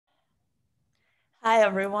Hi,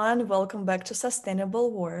 everyone. Welcome back to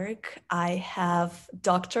Sustainable Work. I have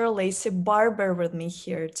Dr. Lacie Barber with me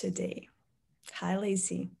here today. Hi,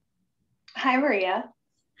 Lacie. Hi, Maria.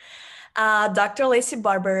 Dr. Lacie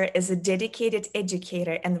Barber is a dedicated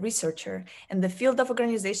educator and researcher in the field of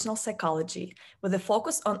organizational psychology with a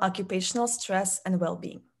focus on occupational stress and well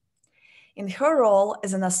being. In her role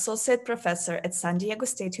as an associate professor at San Diego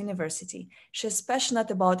State University, she is passionate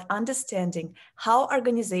about understanding how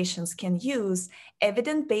organizations can use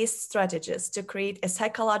evidence-based strategies to create a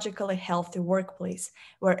psychologically healthy workplace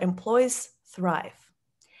where employees thrive.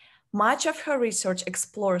 Much of her research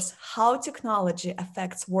explores how technology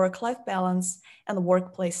affects work-life balance and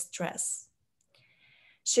workplace stress.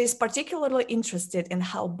 She is particularly interested in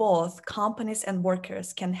how both companies and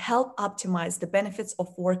workers can help optimize the benefits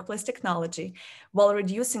of workplace technology while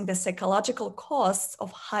reducing the psychological costs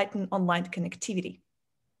of heightened online connectivity.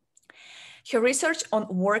 Her research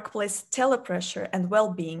on workplace telepressure and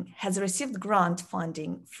well-being has received grant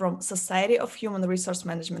funding from Society of Human Resource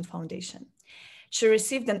Management Foundation. She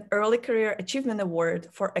received an Early Career Achievement Award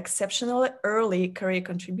for exceptionally early career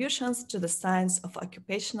contributions to the science of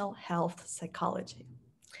occupational health psychology.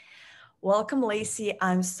 Welcome, Lacie.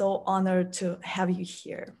 I'm so honored to have you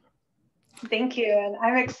here. Thank you. And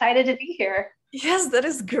I'm excited to be here. Yes, that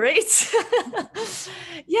is great.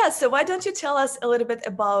 Yeah, so why don't you tell us a little bit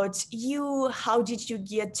about you? How did you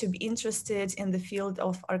get to be interested in the field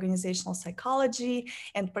of organizational psychology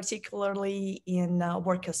and particularly in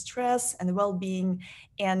worker stress and well-being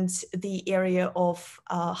and the area of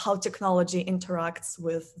how technology interacts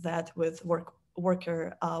with that, with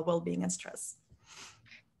worker well-being and stress?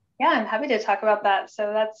 Yeah, I'm happy to talk about that.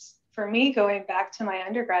 So that's for me, going back to my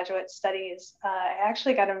undergraduate studies, I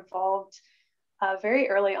actually got involved very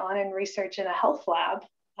early on in research in a health lab.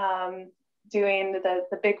 Doing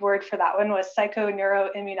the big word for that one was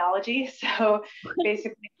psychoneuroimmunology. So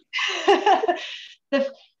basically,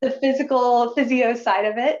 the physical physio side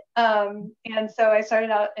of it. And so I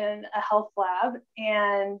started out in a health lab,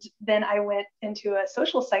 and then I went into a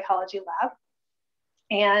social psychology lab.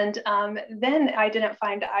 And then I didn't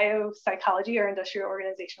find IO psychology or industrial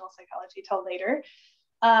organizational psychology till later.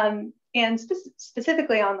 And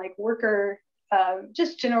specifically on like worker,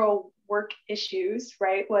 just general work issues,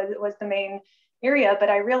 right, was the main area. But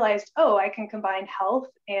I realized, oh, I can combine health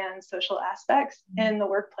and social aspects in the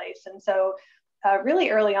workplace. And so really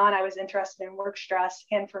early on, I was interested in work stress.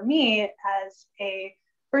 And for me, as a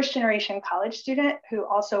first generation college student who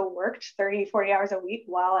also worked 30, 40 hours a week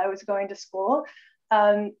while I was going to school,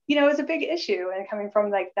 it was a big issue, and coming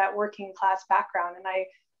from like that working class background. And I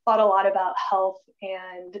thought a lot about health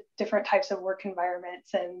and different types of work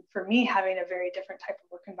environments. And for me, having a very different type of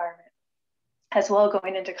work environment as well,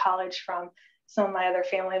 going into college from some of my other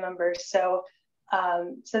family members. So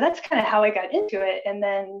that's kind of how I got into it. And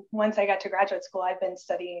then once I got to graduate school, I've been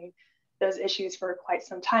studying those issues for quite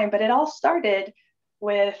some time. But it all started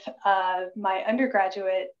with my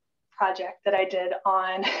undergraduate project that I did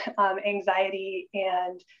on anxiety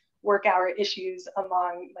and work hour issues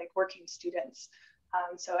among like working students.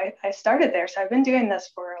 So I started there. So I've been doing this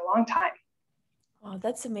for a long time. Oh,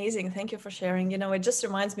 that's amazing. Thank you for sharing. It just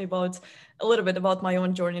reminds me about a little bit about my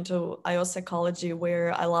own journey to IO psychology,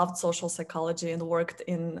 where I loved social psychology and worked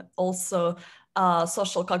in also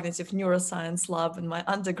social cognitive neuroscience lab in my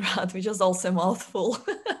undergrad, which is also a mouthful.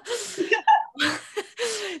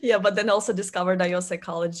 Yeah, but then also discovered IO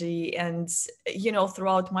psychology. And,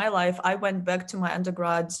 throughout my life, I went back to my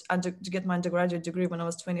to get my undergraduate degree when I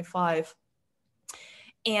was 25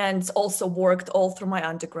 and also worked all through my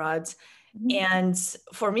undergrad. And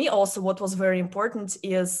for me also, what was very important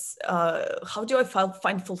is how do I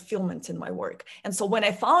find fulfillment in my work? And so when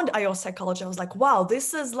I found IO psychology, I was like, wow,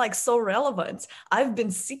 this is like so relevant. I've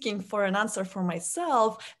been seeking for an answer for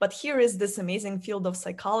myself, but here is this amazing field of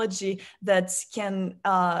psychology that can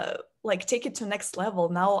like take it to next level.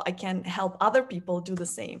 Now I can help other people do the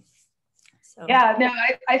same. So Yeah, no,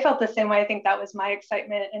 I felt the same way. I think that was my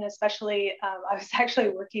excitement. And especially, I was actually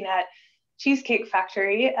working at Cheesecake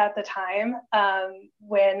Factory at the time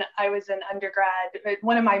when I was an undergrad,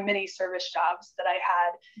 one of my many service jobs that I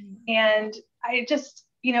had. And I just,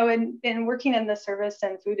 in working in the service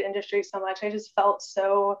and food industry so much, I just felt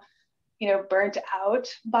so, burnt out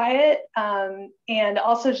by it. And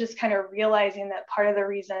also just kind of realizing that part of the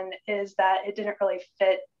reason is that it didn't really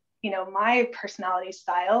fit my personality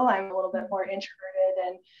style. I'm a little bit more introverted,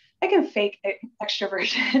 and I can fake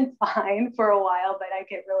extroversion fine for a while, but I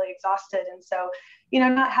get really exhausted. And so,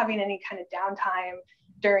 not having any kind of downtime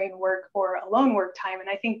during work or alone work time. And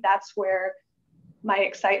I think that's where my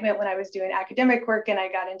excitement when I was doing academic work and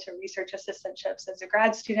I got into research assistantships as a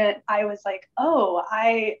grad student, I was like, oh,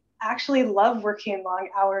 I actually love working long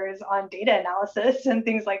hours on data analysis and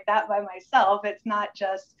things like that by myself. It's not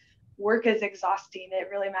just work is exhausting. It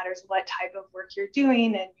really matters what type of work you're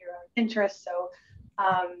doing and your own interests. So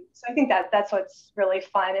I think that that's what's really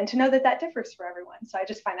fun, and to know that that differs for everyone. So I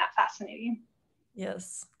just find that fascinating.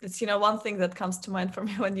 Yes, it's, one thing that comes to mind for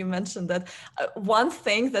me when you mentioned that. One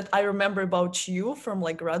thing that I remember about you from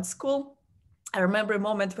like grad school, I remember a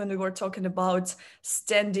moment when we were talking about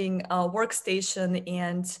standing workstation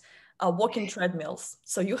and walking treadmills.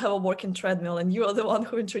 So you have a walking treadmill and you are the one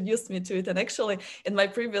who introduced me to it. And actually in my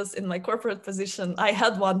corporate position, I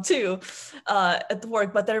had one too at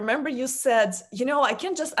work. But I remember you said, I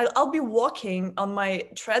can just, I'll be walking on my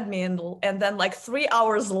treadmill. And then like 3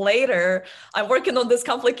 hours later, I'm working on this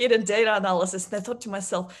complicated data analysis. And I thought to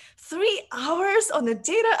myself, 3 hours on a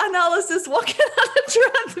data analysis walking on a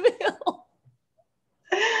treadmill.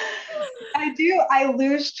 I do. I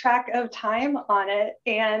lose track of time on it.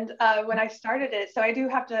 And when I started it, so I do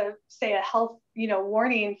have to say a health,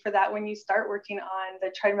 warning for that when you start working on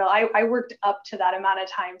the treadmill. I worked up to that amount of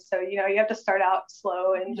time. So, you have to start out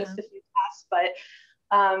slow and just a few tasks.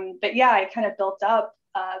 But yeah, I kind of built up.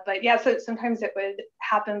 But yeah, so sometimes it would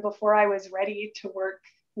happen before I was ready to work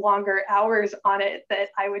longer hours on it, that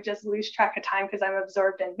I would just lose track of time because I'm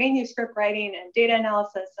absorbed in manuscript writing and data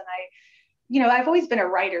analysis. And I've always been a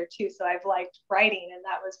writer too, so I've liked writing, and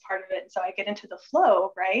that was part of it. And so I get into the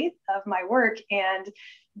flow, right, of my work, and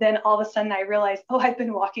then all of a sudden I realize, oh, I've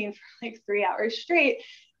been walking for like 3 hours straight,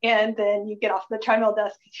 and then you get off the treadmill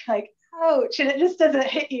desk, and you're like, ouch, and it just doesn't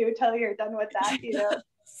hit you until you're done with that,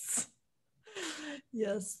 Yes.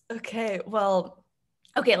 Yes. Okay. Well,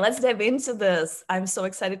 okay, let's dive into this. I'm so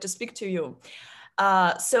excited to speak to you.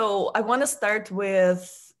 So I want to start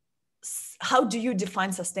with, how do you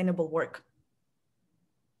define sustainable work?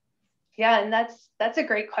 Yeah, and that's a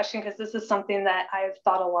great question, because this is something that I've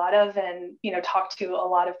thought a lot of and talked to a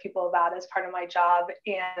lot of people about as part of my job.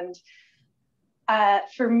 And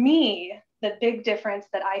for me, the big difference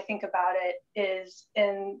that I think about it is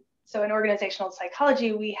in organizational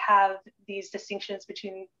psychology, we have these distinctions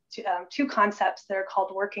between two concepts that are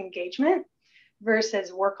called work engagement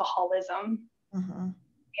versus workaholism. Mm-hmm.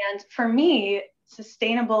 And for me,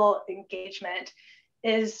 sustainable engagement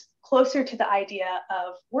is closer to the idea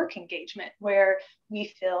of work engagement, where we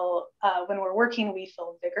feel, when we're working, we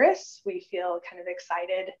feel vigorous, we feel kind of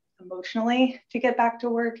excited emotionally to get back to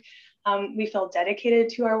work. We feel dedicated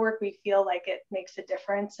to our work, we feel like it makes a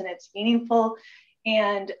difference and it's meaningful.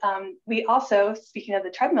 And we also, speaking of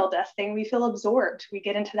the treadmill desk thing, we feel absorbed. We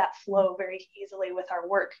get into that flow very easily with our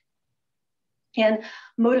work. And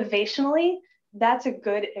motivationally, that's a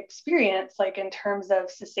good experience, like in terms of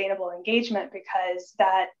sustainable engagement, because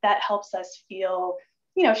that helps us feel,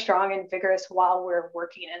 strong and vigorous while we're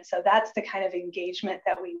working. And so that's the kind of engagement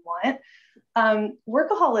that we want.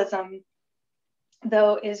 Workaholism,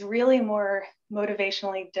 though, is really more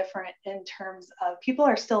motivationally different in terms of people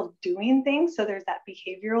are still doing things. So there's that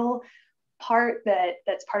behavioral part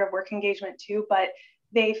that's part of work engagement too, but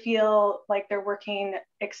they feel like they're working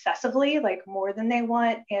excessively, like more than they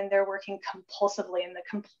want, and they're working compulsively. And the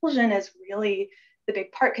compulsion is really the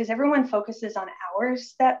big part, because everyone focuses on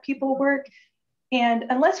hours that people work. And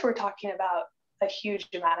unless we're talking about a huge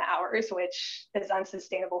amount of hours, which is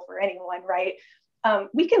unsustainable for anyone, right?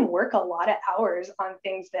 We can work a lot of hours on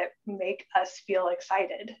things that make us feel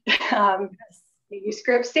excited.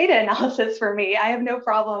 Manuscripts, data analysis for me, I have no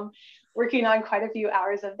problem working on quite a few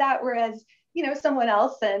hours of that. Whereas, someone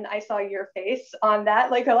else, and I saw your face on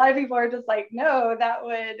that, like a lot of people are just like, no,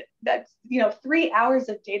 that's 3 hours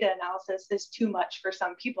of data analysis is too much for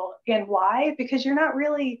some people. And why? Because you're not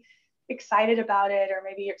really excited about it, or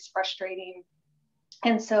maybe it's frustrating.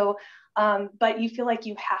 And so, but you feel like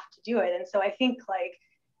you have to do it. And so I think like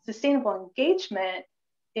sustainable engagement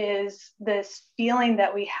is this feeling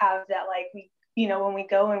that we have that like when we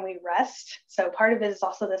go and we rest. So part of it is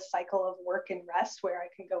also this cycle of work and rest, where I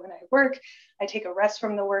can go and I work, I take a rest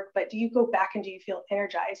from the work, but do you go back and do you feel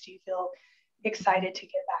energized? Do you feel excited to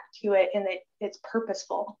get back to it? And it's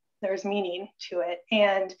purposeful. There's meaning to it.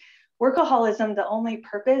 And workaholism, the only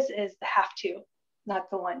purpose is the have to, not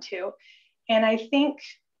the want to. And I think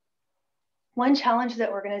one challenge that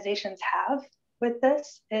organizations have with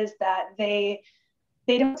this is that they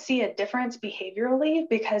don't see a difference behaviorally,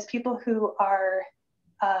 because people who are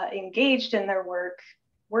engaged in their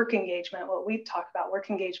work engagement, what we've talked about, work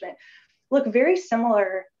engagement, look very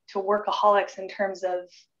similar to workaholics in terms of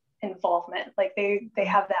involvement. Like they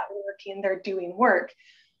have that working, they're doing work.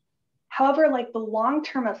 However, like the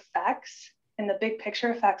long-term effects and the big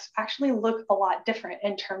picture effects actually look a lot different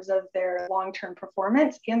in terms of their long-term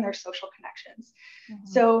performance and their social connections. Mm-hmm.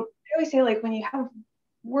 So I always say, like, when you have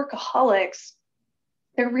workaholics,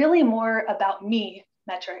 they're really more about me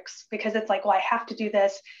metrics, because it's like, well, I have to do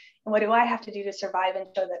this, and what do I have to do to survive and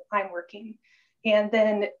show that I'm working? And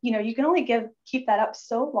then, you know, you can only keep that up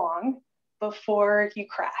so long before you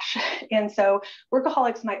crash. And so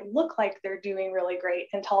workaholics might look like they're doing really great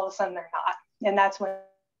until all of a sudden they're not. And that's when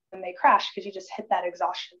they crash, because you just hit that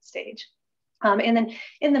exhaustion stage. And then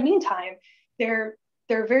in the meantime, they're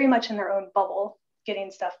very much in their own bubble, getting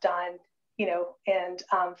stuff done, you know, and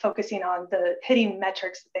focusing on the hitting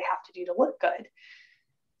metrics that they have to do to look good.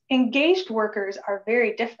 Engaged workers are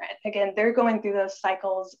very different. Again, they're going through those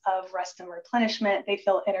cycles of rest and replenishment. They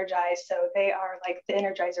feel energized. So they are like the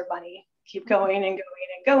Energizer Bunny, keep going and going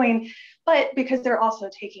and going, but because they're also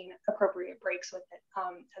taking appropriate breaks with it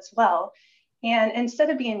as well. And instead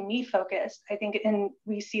of being me focused, I think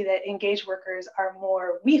we see that engaged workers are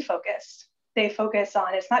more we focused. They focus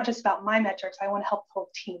on, it's not just about my metrics. I want to help the whole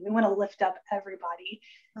team. We want to lift up everybody,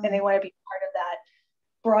 and they want to be part of that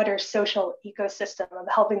broader social ecosystem of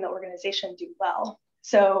helping the organization do well.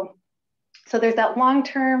 So there's that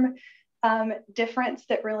long-term difference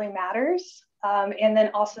that really matters. And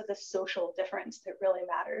then also the social difference that really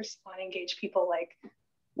matters on engaged people, like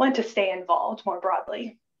want to stay involved more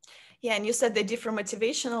broadly. Yeah, and you said they differ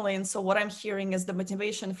motivationally. And so what I'm hearing is the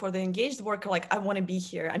motivation for the engaged worker, like, I want to be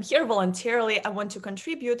here. I'm here voluntarily. I want to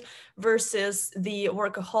contribute, versus the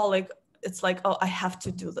workaholic. It's like, oh, I have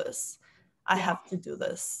to do this. I have to do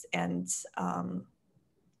this. And and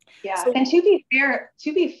to be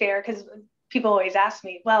fair, because people always ask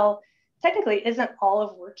me, well, technically, isn't all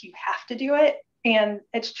of work you have to do it? And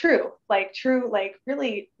it's true, like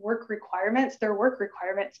really work requirements, they're work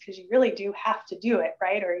requirements because you really do have to do it,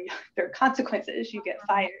 right? Or there are consequences, you get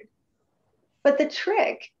fired. But the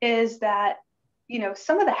trick is that, you know,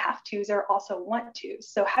 some of the have tos are also want tos.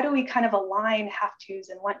 So how do we kind of align have tos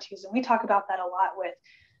and want tos? And we talk about that a lot with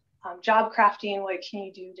job crafting. What can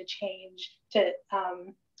you do to change, to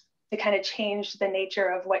kind of change the nature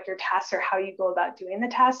of what your tasks or how you go about doing the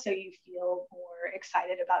task, so you feel more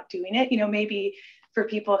excited about doing it. You know, maybe for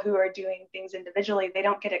people who are doing things individually, they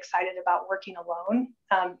don't get excited about working alone,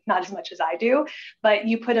 not as much as I do, but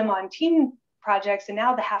you put them on team projects, and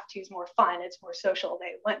now the have to is more fun, it's more social,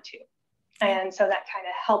 they want to. And so that kind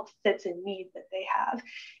of helps fits a need that they have.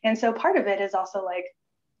 And so part of it is also like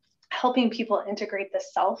helping people integrate the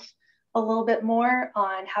self a little bit more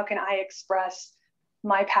on how can I express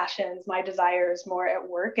my passions, my desires more at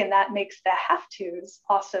work. And that makes the have tos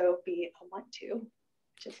also be a want to,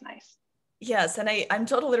 which is nice. Yes, and I'm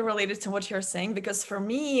totally related to what you're saying, because for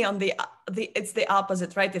me, it's the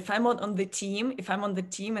opposite, right? If I'm on the team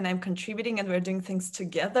and I'm contributing and we're doing things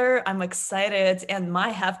together, I'm excited, and my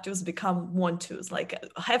have tos become want tos. Like,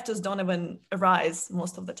 have tos don't even arise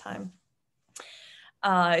most of the time.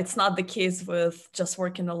 It's not the case with just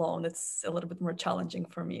working alone. It's a little bit more challenging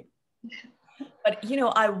for me. But, you know,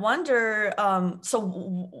 I wonder, so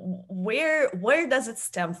where does it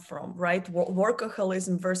stem from, right?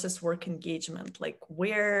 Workaholism versus work engagement. Like,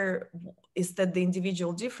 where is that the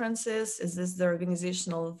individual differences? Is this the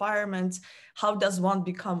organizational environment? How does one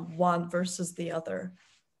become one versus the other?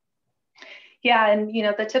 Yeah, and, you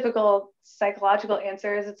know, the typical psychological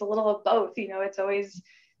answer is it's a little of both. You know, it's always,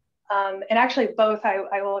 and actually both,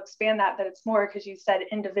 I will expand that, but it's more because you said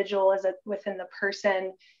individual, is it within the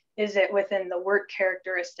person? Is it within the work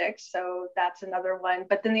characteristics? So that's another one.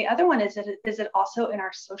 But then the other one is it also in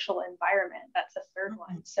our social environment? That's the third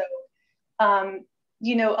one. So,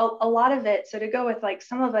 you know, a lot of it, so to go with, like,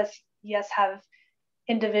 some of us, yes, have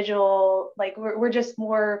individual, like we're just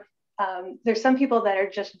more, there's some people that are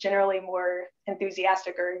just generally more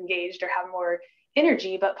enthusiastic or engaged or have more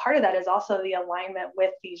energy, but part of that is also the alignment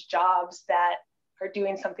with these jobs that are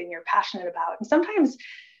doing something you're passionate about. And sometimes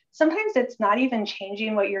it's not even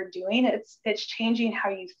changing what you're doing, it's changing how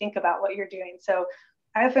you think about what you're doing. So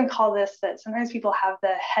I often call this that sometimes people have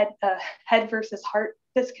the head versus heart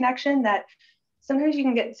disconnection, that sometimes you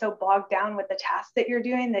can get so bogged down with the task that you're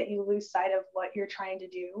doing that you lose sight of what you're trying to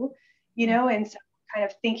do, you know. And so kind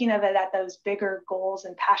of thinking of it at those bigger goals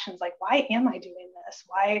and passions, like, why am I doing this?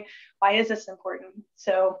 Why is this important?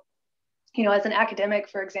 So, you know, as an academic,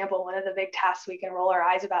 for example, one of the big tasks we can roll our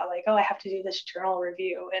eyes about, like, oh, I have to do this journal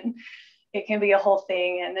review, and it can be a whole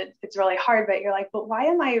thing, and it's really hard, but you're like, but why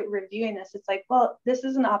am I reviewing this? It's like, well, this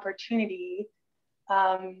is an opportunity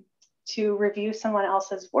to review someone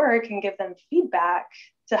else's work and give them feedback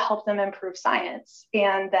to help them improve science.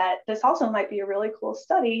 And that this also might be a really cool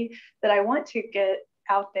study that I want to get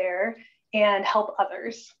out there and help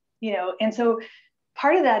others. And so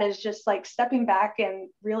part of that is just like stepping back and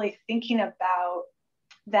really thinking about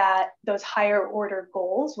those higher order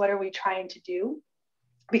goals. What are we trying to do?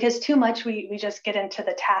 Because too much we just get into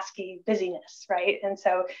the tasky busyness, right? And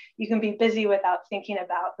so you can be busy without thinking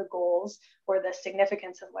about the goals or the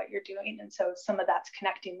significance of what you're doing. And so some of that's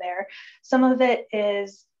connecting there. Some of it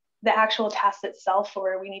is the actual task itself,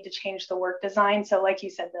 where we need to change the work design. So like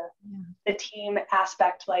you said, the team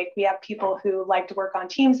aspect, like we have people who like to work on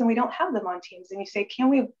teams and we don't have them on teams. And you say, can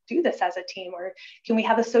we do this as a team? Or can we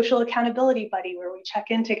have a social accountability buddy where we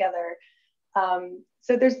check in together?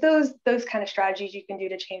 So there's those kind of strategies you can do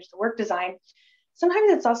to change the work design.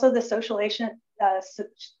 Sometimes it's also the socialization,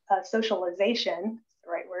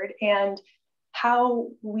 the right word, and how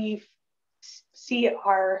we see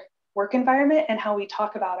our work environment and how we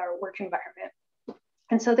talk about our work environment.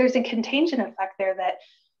 And so there's a contagion effect there that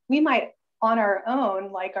we might on our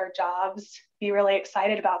own, like our jobs, be really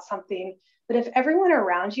excited about something. But if everyone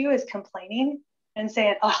around you is complaining and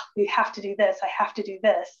saying, oh, we have to do this, I have to do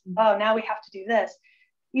this, oh, now we have to do this,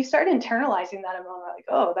 you start internalizing that emotion, like,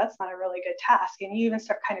 oh, that's not a really good task. And you even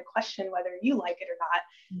start kind of questioning whether you like it or not.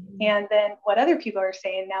 Mm-hmm. And then what other people are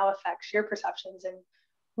saying now affects your perceptions. And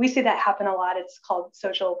we see that happen a lot. It's called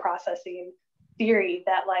social processing theory,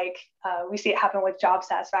 that like we see it happen with job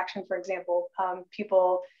satisfaction, for example.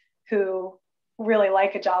 People who really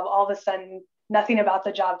like a job, all of a sudden nothing about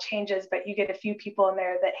the job changes, but you get a few people in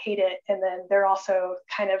there that hate it, and then they're also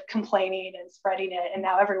kind of complaining and spreading it, and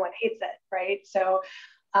now everyone hates it, right? So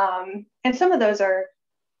and some of those are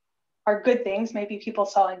good things. Maybe people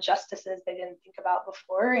saw injustices they didn't think about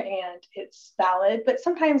before, and it's valid, but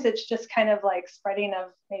sometimes it's just kind of like spreading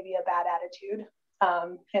of maybe a bad attitude.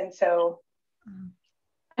 And so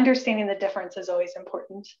understanding the difference is always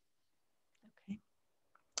important. Okay.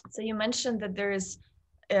 So you mentioned that there is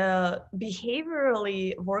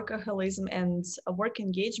behaviorally workaholism and work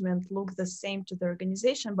engagement look the same to the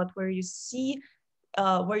organization, but where you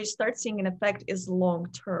start seeing an effect is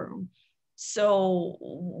long-term. So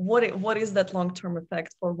what is that long-term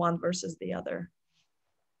effect for one versus the other?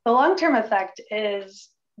 The long-term effect is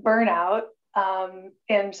burnout.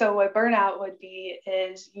 And so what burnout would be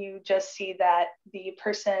is you just see that the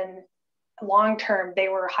person long-term, they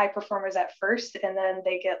were high performers at first, and then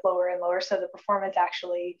they get lower and lower. So the performance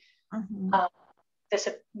actually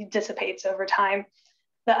dissipates over time.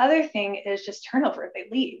 The other thing is just turnover. They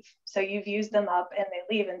leave. So you've used them up and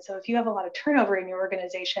they leave. And so if you have a lot of turnover in your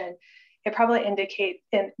organization, it probably indicates,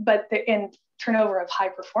 in turnover of high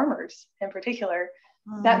performers in particular,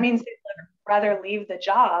 that means they'd rather leave the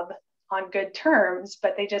job on good terms,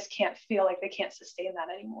 but they just can't feel like they can't sustain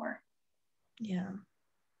that anymore. Yeah.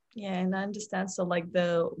 Yeah, and I understand. So like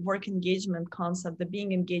the work engagement concept, the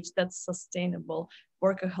being engaged, that's sustainable.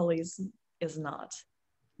 Workaholism is not.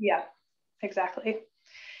 Yeah, exactly.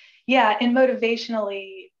 Yeah, and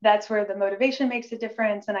motivationally, that's where the motivation makes a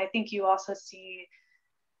difference. And I think you also see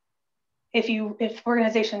if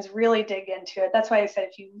organizations really dig into it, that's why I said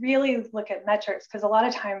if you really look at metrics, because a lot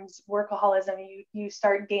of times workaholism, you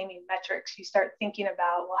start gaming metrics. You start thinking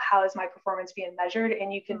about, well, how is my performance being measured?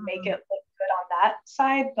 And you can make it look good on that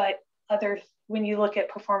side. But when you look at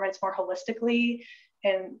performance more holistically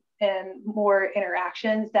and more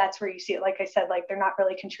interactions, that's where you see it. Like I said, like they're not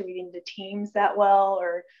really contributing to teams that well,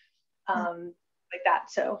 or like that.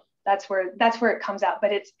 So that's where it comes out.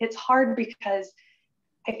 But it's hard because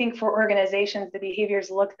I think for organizations, the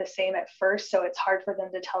behaviors look the same at first, so it's hard for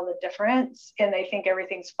them to tell the difference, and they think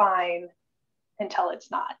everything's fine until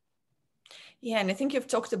it's not. Yeah, and I think you've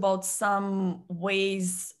talked about some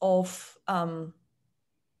ways of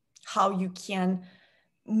how you can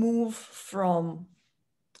move from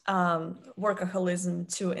workaholism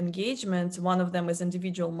to engagement. One of them is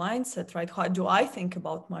individual mindset, right? How do I think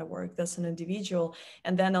about my work as an individual?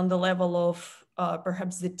 And then on the level of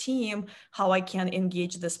perhaps the team, how I can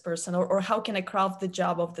engage this person, or how can I craft the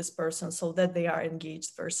job of this person so that they are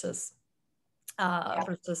engaged versus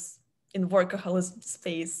in workaholism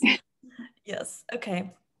space. Yes.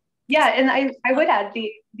 Okay. Yeah, and I would add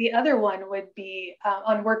the other one would be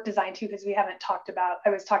on work design too, because we haven't talked about. I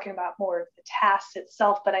was talking about more of the task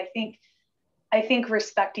itself, but I think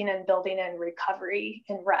respecting and building in recovery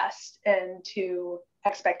and rest and to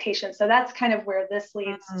expectations. So that's kind of where this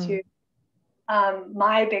leads to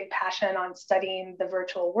my big passion on studying the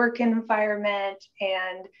virtual work environment.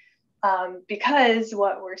 And because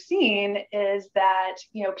what we're seeing is that,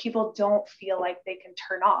 people don't feel like they can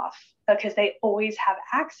turn off because they always have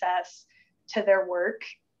access to their work.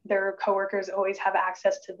 Their coworkers always have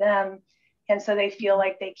access to them. And so they feel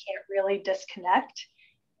like they can't really disconnect.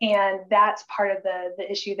 And that's part of the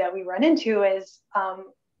issue that we run into is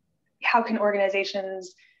how can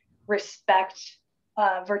organizations respect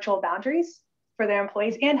virtual boundaries for their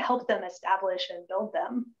employees and help them establish and build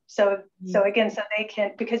them. So again, so they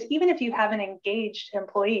can, because even if you have an engaged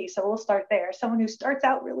employee, so we'll start there, someone who starts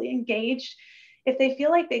out really engaged, if they feel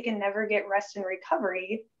like they can never get rest and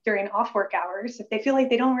recovery during off work hours, if they feel like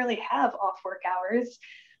they don't really have off work hours,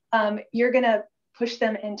 you're going to push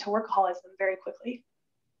them into workaholism very quickly.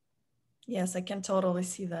 Yes, I can totally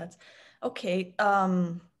see that. Okay.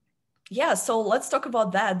 Yeah, so let's talk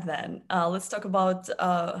about that then. Let's talk about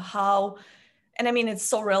how, and I mean, it's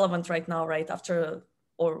so relevant right now, right? After,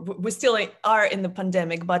 or we still are in the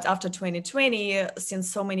pandemic, but after 2020, since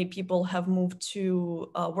so many people have moved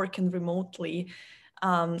to working remotely,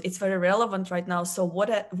 it's very relevant right now. So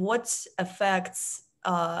what effects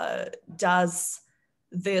does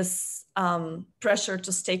this pressure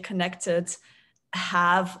to stay connected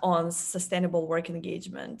have on sustainable work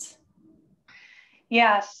engagement?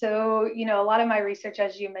 Yeah, so, a lot of my research,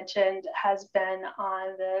 as you mentioned, has been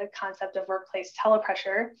on the concept of workplace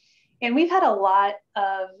telepressure. And we've had a lot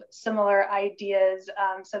of similar ideas.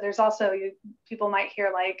 So there's also, people might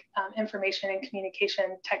hear like information and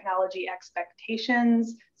communication technology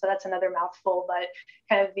expectations. So that's another mouthful, but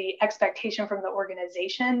kind of the expectation from the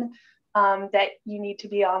organization that you need to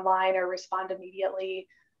be online or respond immediately.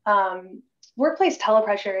 Workplace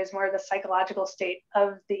telepressure is more of the psychological state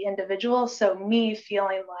of the individual. So me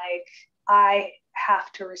feeling like I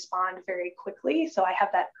have to respond very quickly. So I have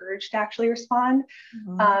that urge to actually respond.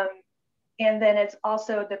 Mm-hmm. And then it's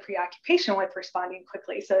also the preoccupation with responding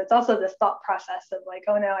quickly. So it's also this thought process of like,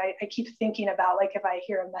 oh no, I keep thinking about like, if I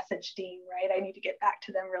hear a message ding, right, I need to get back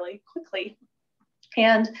to them really quickly.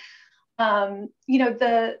 And,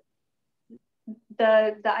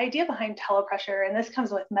 the idea behind telepressure, and this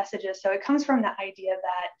comes with messages. So it comes from the idea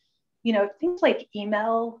that, things like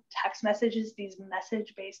email, text messages, these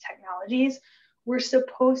message-based technologies were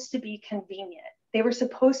supposed to be convenient. They were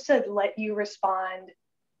supposed to let you respond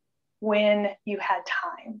when you had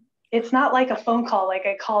time. It's not like a phone call, like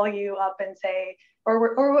I call you up and say, or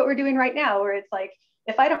what we're doing right now, where it's like,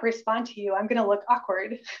 if I don't respond to you, I'm going to look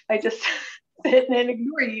awkward. I just sit and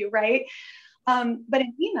ignore you, right? But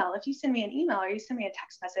an email, if you send me an email or you send me a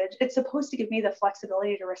text message, it's supposed to give me the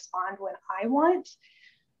flexibility to respond when I want.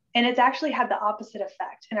 And it's actually had the opposite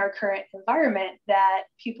effect in our current environment, that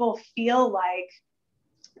people feel like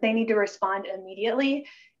they need to respond immediately.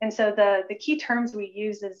 And so the key terms we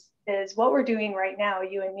use is what we're doing right now,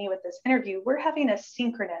 you and me with this interview, we're having a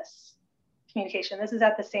synchronous communication. This is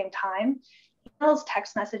at the same time. Emails,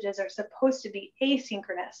 text messages are supposed to be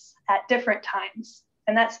asynchronous at different times.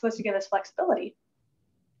 And that's supposed to give us flexibility.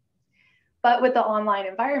 But with the online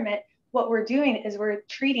environment, what we're doing is we're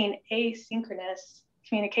treating asynchronous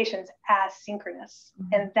communications as synchronous.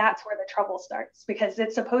 Mm-hmm. And that's where the trouble starts, because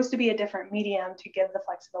it's supposed to be a different medium to give the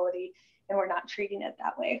flexibility, and we're not treating it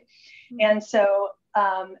that way. Mm-hmm. And so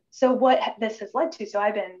what this has led to, so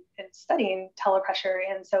I've been studying telepressure.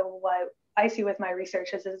 And so what I see with my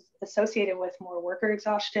research is associated with more worker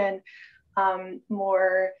exhaustion, they're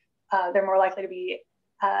more likely to be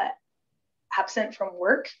absent from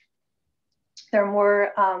work. They're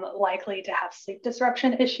more likely to have sleep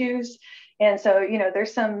disruption issues. And so,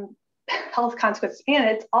 there's some health consequences. And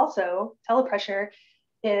it's also, telepressure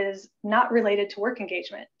is not related to work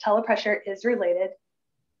engagement. Telepressure is related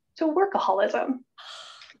to workaholism.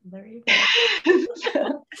 There you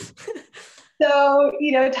go. So,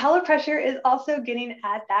 telepressure is also getting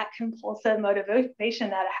at that compulsive motivation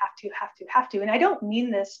that I have to. And I don't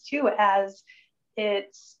mean this too as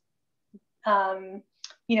it's,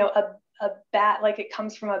 a bad, like it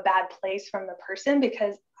comes from a bad place from the person,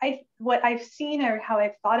 because what I've seen or how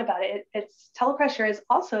I've thought about it, it's telepressure is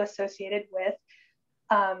also associated with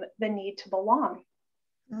the need to belong.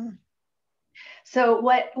 Mm. So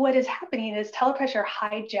what is happening is telepressure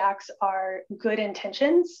hijacks our good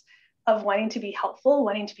intentions of wanting to be helpful,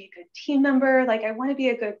 wanting to be a good team member. Like, I want to be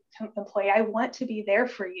a good employee. I want to be there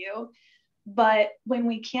for you. But when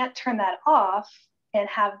we can't turn that off and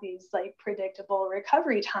have these like predictable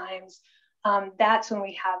recovery times, that's when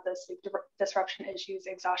we have the sleep disruption issues,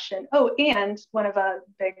 exhaustion. Oh, and one of a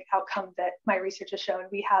big outcome that my research has shown,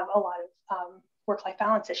 we have a lot of work-life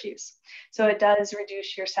balance issues. So it does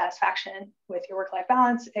reduce your satisfaction with your work-life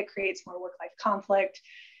balance. It creates more work-life conflict,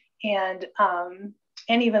 and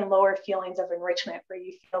even lower feelings of enrichment, where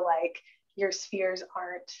you feel like your spheres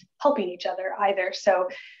aren't helping each other either. So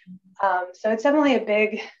it's definitely a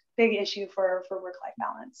big issue for work-life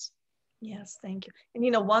balance. Yes, thank you.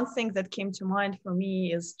 And one thing that came to mind for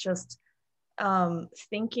me is just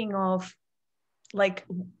thinking of like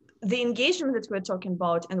the engagement that we're talking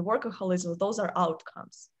about and workaholism. Those are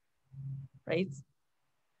outcomes. right?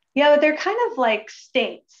 Yeah, they're kind of like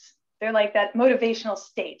states. They're like that motivational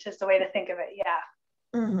state is the way to think of it.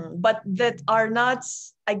 Yeah. Mm-hmm. But that are not,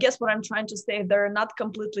 I guess what I'm trying to say, they're not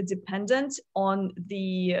completely dependent on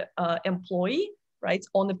the employee, right?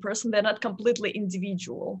 On the person, they're not completely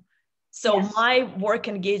individual. So Yes. my work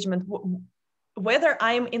engagement, whether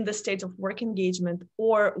I'm in the state of work engagement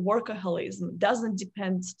or workaholism, doesn't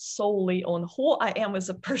depend solely on who I am as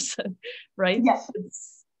a person, right? Yes.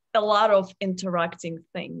 It's a lot of interacting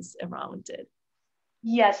things around it.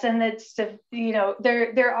 Yes, and it's, you know,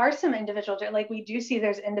 there are some individual, like we do see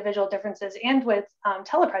there's individual differences, and with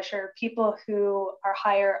telepressure, people who are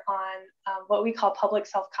higher on what we call public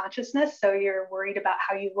self-consciousness. So you're worried about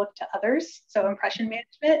how you look to others. So impression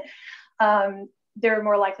management, they're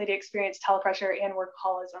more likely to experience telepressure and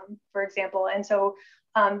workaholism, for example. And so,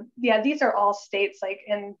 yeah, these are all states like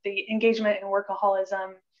in the engagement and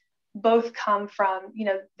workaholism, both come from, you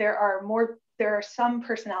know, there are some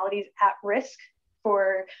personalities at risk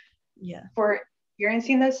for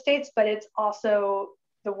experiencing those states, but it's also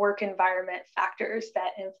the work environment factors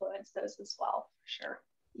that influence those as well, for sure.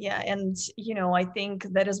 Yeah, and you know, I think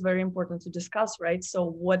that is very important to discuss, right? So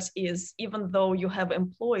what is, even though you have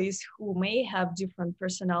employees who may have different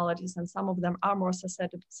personalities and some of them are more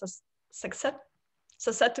susceptible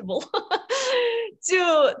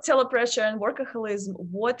to telepressure and workaholism,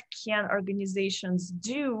 what can organizations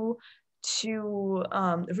do to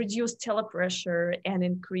reduce telepressure and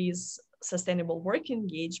increase sustainable work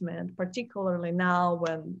engagement, particularly now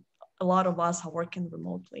when a lot of us are working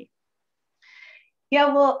remotely?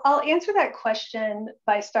 Yeah, well, I'll answer that question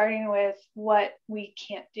by starting with what we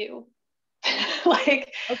can't do.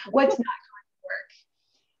 Like, what's not going to work.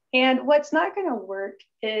 And what's not going to work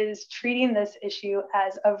is treating this issue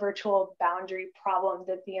as a virtual boundary problem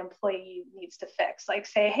that the employee needs to fix. Like,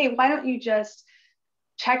 say, hey, why don't you just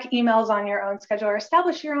check emails on your own schedule or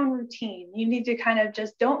establish your own routine? You need to kind of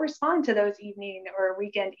just don't respond to those evening or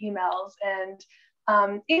weekend emails, and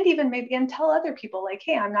even maybe and tell other people like,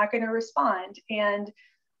 hey, I'm not going to respond. And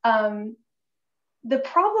the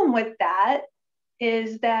problem with that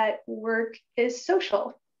is that work is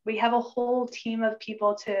social. We have a whole team of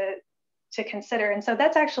people to consider. And so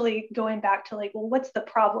that's actually going back to like, well, what's the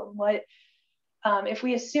problem? What if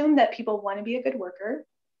we assume that people want to be a good worker?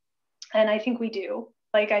 And I think we do.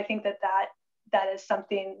 Like, I think that is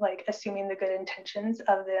something like assuming the good intentions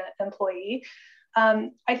of the employee.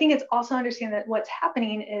 I think it's also understanding that what's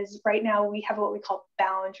happening is right now we have what we call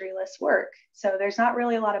boundaryless work. So there's not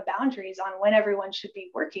really a lot of boundaries on when everyone should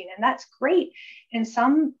be working. And that's great in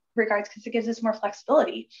some regards because it gives us more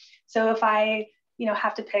flexibility. So if I, you know,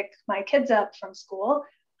 have to pick my kids up from school,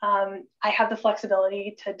 I have the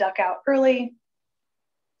flexibility to duck out early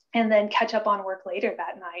and then catch up on work later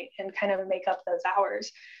that night and kind of make up those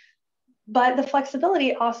hours. But the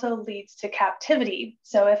flexibility also leads to captivity.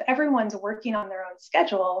 So if everyone's working on their own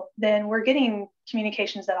schedule, then we're getting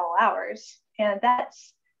communications at all hours. And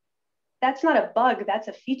that's not a bug, that's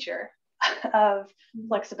a feature of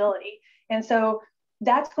flexibility. And so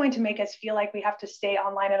that's going to make us feel like we have to stay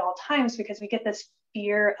online at all times because we get this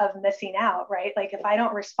fear of missing out, right? Like if I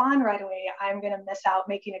don't respond right away, I'm going to miss out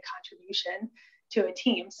making a contribution to a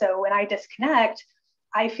team. So when I disconnect,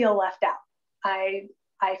 I feel left out.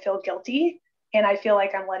 I feel guilty and I feel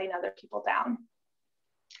like I'm letting other people down.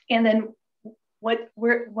 And then what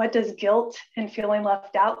does guilt and feeling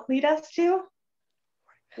left out lead us to?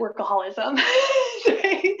 Workaholism.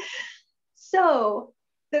 Right? So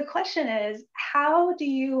the question is, how do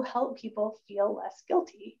you help people feel less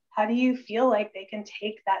guilty? How do you feel like they can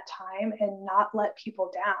take that time and not let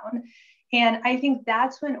people down? And I think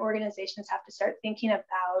that's when organizations have to start thinking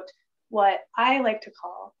about what I like to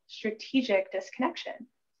call strategic disconnection.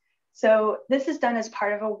 So this is done as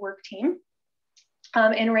part of a work team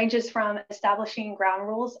and ranges from establishing ground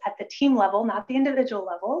rules at the team level, not the individual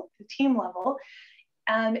level, the team level,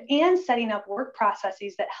 and setting up work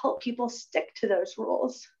processes that help people stick to those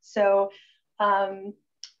rules. So, and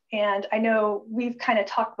I know we've kind of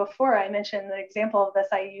talked before, I mentioned the example of this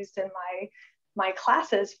I used in my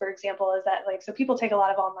classes, for example, is that like, so people take a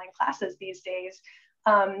lot of online classes these days.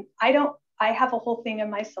 I have a whole thing in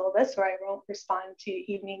my syllabus where I won't respond to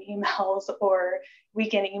evening emails or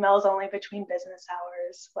weekend emails only between business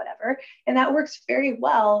hours, whatever. And that works very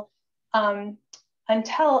well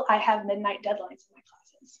until I have midnight deadlines in my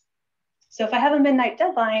classes. So if I have a midnight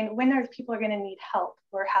deadline, when are people going to need help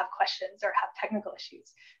or have questions or have technical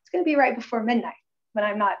issues? It's going to be right before midnight when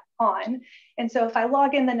I'm not on. And so if I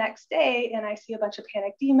log in the next day and I see a bunch of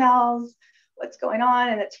panicked emails, what's going on,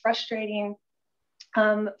 and it's frustrating,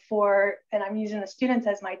 and I'm using the students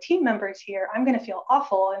as my team members here, I'm going to feel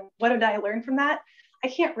awful. And what did I learn from that? I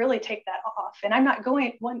can't really take that off. And I'm not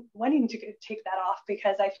wanting to take that off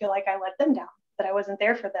because I feel like I let them down, that I wasn't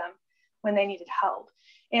there for them when they needed help.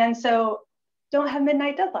 And so don't have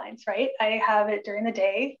midnight deadlines, right? I have it during the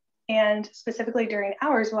day and specifically during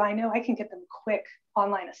hours where I know I can get them quick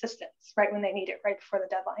online assistance right when they need it, right before the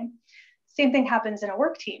deadline. Same thing happens in a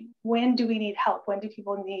work team. When do we need help? When do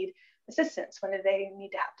people need assistance? When do they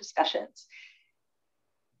need to have discussions?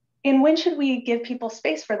 And when should we give people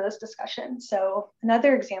space for those discussions? So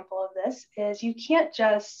another example of this is you can't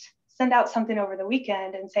just send out something over the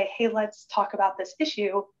weekend and say, hey, let's talk about this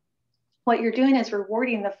issue. What you're doing is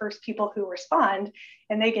rewarding the first people who respond,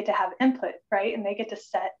 and they get to have input, right? And they get to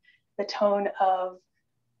set the tone of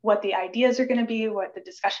what the ideas are going to be, what the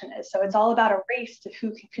discussion is. So it's all about a race to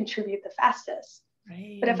who can contribute the fastest.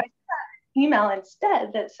 Right. But if I send an email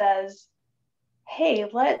instead that says, hey,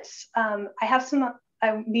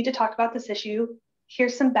 I need to talk about this issue.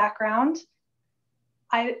 Here's some background.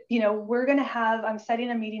 I'm setting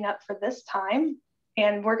a meeting up for this time,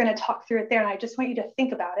 and we're going to talk through it there. And I just want you to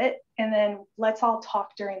think about it. And then let's all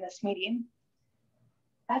talk during this meeting.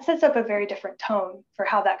 That sets up a very different tone for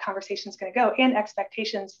how that conversation is going to go, and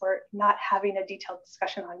expectations for not having a detailed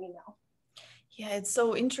discussion on email. Yeah, it's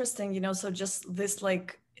so interesting, so just this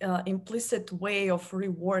implicit way of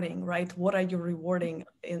rewarding, right? What are you rewarding?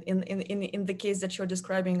 In the case that you're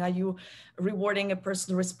describing, are you rewarding a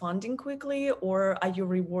person responding quickly, or are you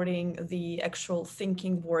rewarding the actual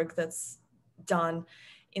thinking work that's done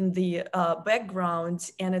in the background?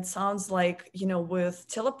 And it sounds like, with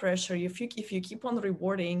telepressure, if you keep on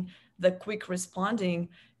rewarding the quick responding,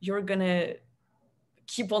 you're gonna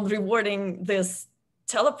keep on rewarding this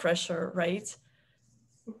telepressure, right?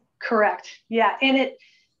 Correct. Yeah.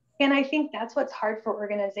 And I think that's what's hard for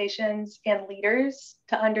organizations and leaders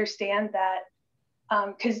to understand, that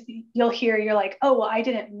because you're like, oh, well, I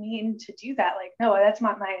didn't mean to do that. Like, no, that's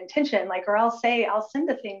not my intention. Like, or I'll send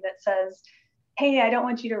a thing that says, hey, I don't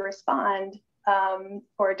want you to respond,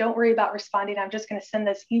 or don't worry about responding. I'm just going to send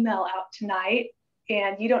this email out tonight,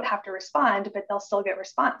 and you don't have to respond, but they'll still get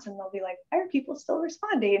response. And they'll be like, why are people still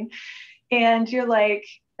responding? And you're like,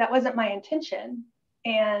 that wasn't my intention.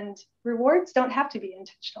 And rewards don't have to be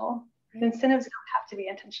intentional. Right. Incentives don't have to be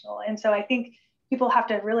intentional. And so I think people have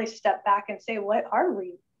to really step back and say, what are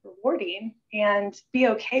we rewarding? And be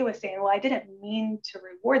okay with saying, well, I didn't mean to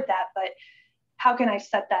reward that, but how can I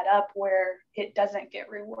set that up where it doesn't get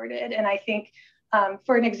rewarded? And I think,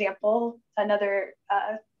 for an example, another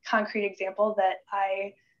concrete example that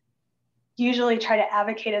I usually try to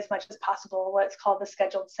advocate as much as possible, what's called the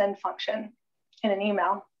scheduled send function in an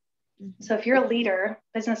email. Mm-hmm. So if you're a leader,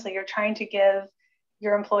 business leader, trying to give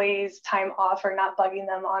your employees time off or not bugging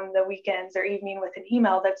them on the weekends or evening with an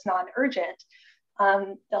email that's non-urgent,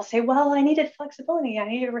 they'll say, well, I needed flexibility. I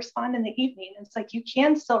need to respond in the evening. And it's like, you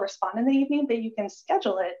can still respond in the evening, but you can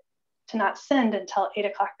schedule it to not send until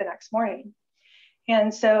 8:00 the next morning.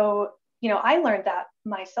 And so, I learned that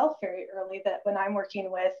myself very early, that when I'm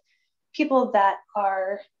working with people that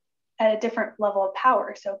are at a different level of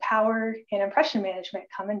power. So power and impression management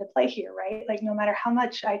come into play here, right? Like, no matter how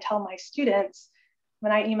much I tell my students,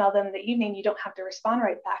 when I email them in the evening, you don't have to respond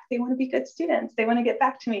right back. They want to be good students. They want to get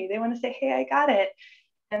back to me. They want to say, hey, I got it.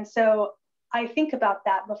 And so I think about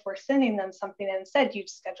that before sending them something. And instead, you've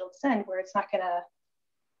scheduled send where it's not going to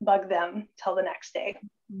bug them till the next day.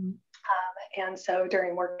 Mm-hmm. And so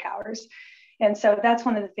during work hours. And so that's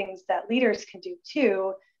one of the things that leaders can do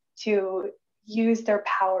too, to use their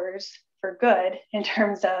powers for good in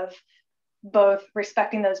terms of both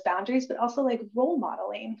respecting those boundaries, but also like role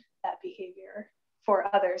modeling that behavior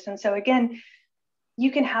for others. And so again,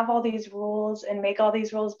 you can have all these rules and make all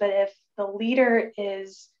these rules, but if the leader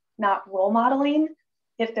is not role modeling,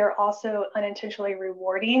 if they're also unintentionally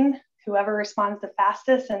rewarding whoever responds the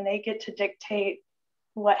fastest and they get to dictate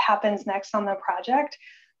what happens next on the project,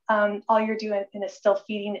 all you're doing is still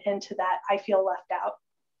feeding into that I feel left out.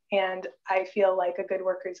 And I feel like a good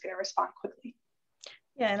worker is going to respond quickly.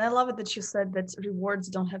 Yeah, and I love it that you said that rewards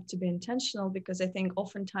don't have to be intentional, because I think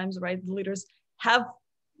oftentimes, right, leaders have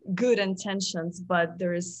good intentions, but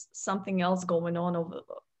there is something else going on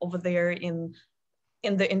over there in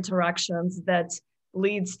the interactions that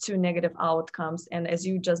leads to negative outcomes. And as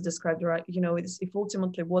you just described, right, if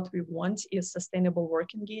ultimately what we want is sustainable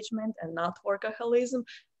work engagement and not workaholism.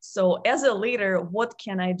 So as a leader, what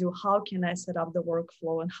can I do? How can I set up the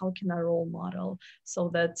workflow, and how can I role model so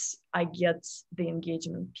that I get the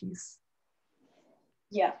engagement piece?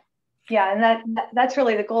 Yeah. And that's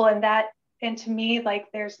really the goal. And to me, like,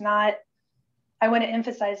 I want to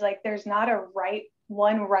emphasize, like, there's not a right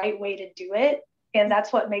one right way to do it. And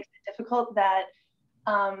that's what makes it difficult, that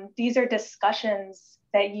these are discussions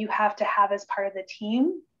that you have to have as part of the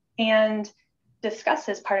team and discuss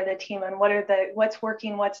as part of the team, and what's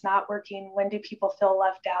working, what's not working, when do people feel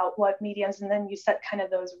left out, what mediums, and then you set kind of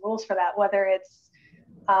those rules for that, whether it's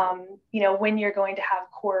when you're going to have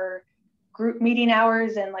core group meeting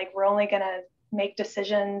hours, and like we're only going to make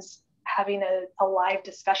decisions having a live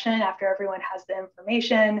discussion after everyone has the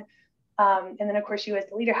information, and then of course you as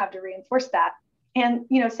the leader have to reinforce that, and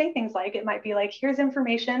say things like, it might be like, here's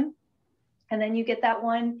information, and then you get that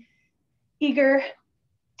one eager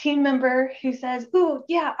team member who says, "Ooh,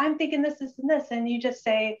 yeah, I'm thinking this, and this," and you just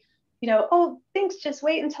say, "Oh, thanks, just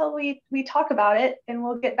wait until we talk about it and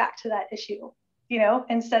we'll get back to that issue,"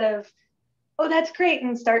 instead of, "Oh, that's great,"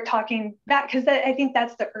 and start talking back, because I think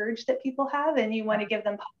that's the urge that people have, and you want to give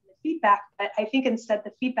them positive feedback. But I think instead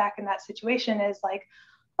the feedback in that situation is like,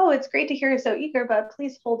 "Oh, it's great to hear you're so eager, but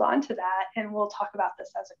please hold on to that and we'll talk about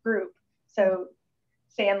this as a group." So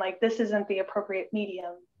saying like, this isn't the appropriate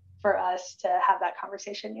medium for us to have that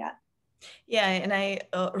conversation yet. Yeah, and I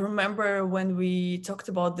remember when we talked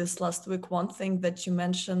about this last week, one thing that you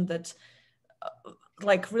mentioned that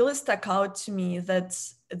like really stuck out to me, that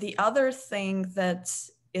the other thing that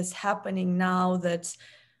is happening now, that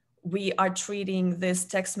we are treating these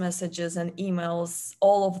text messages and emails,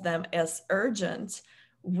 all of them, as urgent.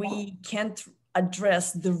 We can't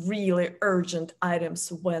address the really urgent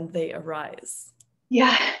items when they arise.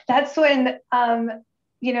 Yeah, that's when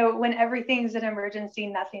when everything's an emergency,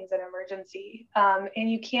 nothing's an emergency. And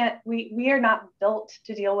you can't, we are not built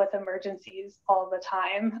to deal with emergencies all the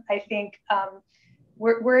time. I think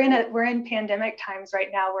we're in pandemic times right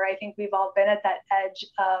now, where I think we've all been at that edge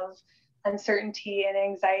of uncertainty and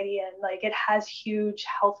anxiety, and like it has huge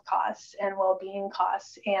health costs and well-being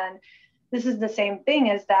costs. And this is the same thing,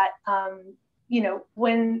 is that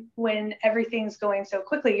when everything's going so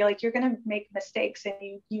quickly, you're going to make mistakes,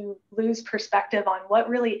 and you lose perspective on what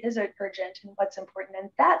really is urgent and what's important. And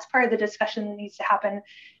that's part of the discussion that needs to happen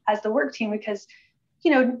as the work team, because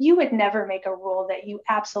you would never make a rule that you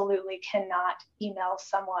absolutely cannot email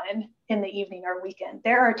someone in the evening or weekend.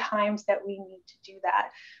 There are times that we need to do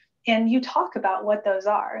that, and you talk about what those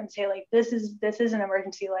are and say, like, this is an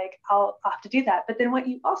emergency, like I'll have to do that. But then what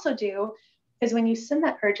you also do is, when you send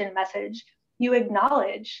that urgent message, you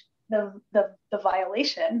acknowledge the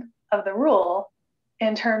violation of the rule,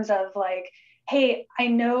 in terms of like, "Hey, I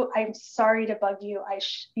know, I'm sorry to bug you. I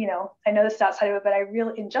know this is outside of it, but I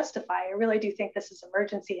really do think this is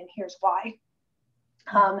emergency, and here's why."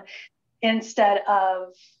 Instead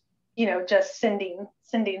of, just sending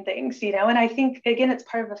things, and I think, again, it's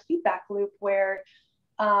part of a feedback loop where,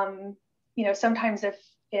 sometimes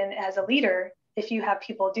as a leader, if you have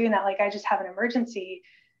people doing that, like, "I just have an emergency,"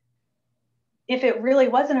 if it really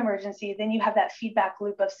was an emergency, then you have that feedback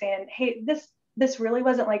loop of saying, "Hey, this really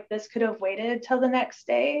wasn't, like, this could have waited till the next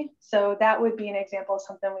day." So that would be an example of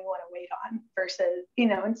something we want to wait on, versus,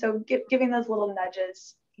 and so giving those little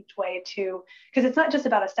nudges each way too, because it's not just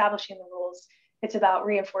about establishing the rules, it's about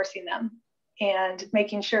reinforcing them and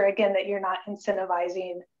making sure, again, that you're not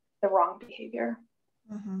incentivizing the wrong behavior.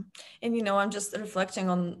 Mm-hmm. And, I'm just reflecting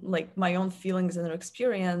on like my own feelings and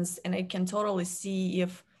experience, and I can totally see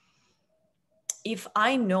if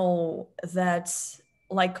I know that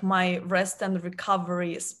like my rest and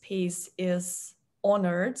recovery space is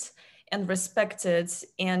honored and respected,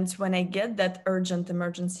 and when I get that urgent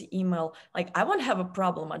emergency email, like I won't have a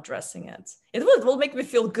problem addressing it. It will make me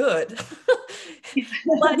feel good.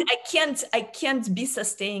 But I can't be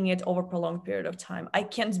sustaining it over a prolonged period of time. I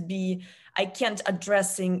can't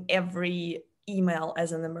addressing every email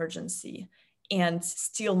as an emergency and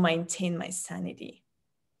still maintain my sanity.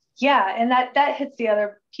 Yeah, and that hits the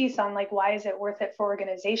other piece on, like, why is it worth it for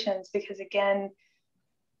organizations? Because, again,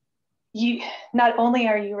 you not only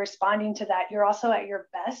are you responding to that, you're also at your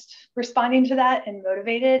best responding to that and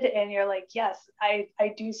motivated, and you're like, yes, I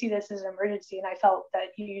do see this as an emergency, and I felt that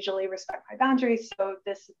you usually respect my boundaries, so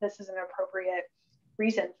this is an appropriate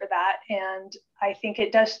reason for that. And I think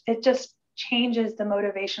it just changes the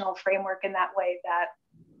motivational framework in that way,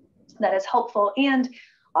 that is helpful, and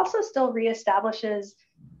also still reestablishes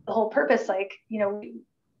the whole purpose, like,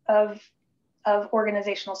 of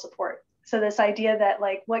organizational support. So this idea that,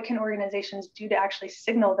 like, what can organizations do to actually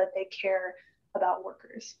signal that they care about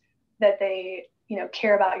workers, that they,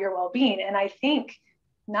 care about your well-being? And I think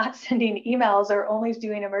not sending emails or only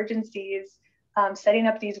doing emergencies, setting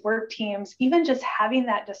up these work teams, even just having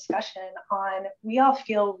that discussion on, we all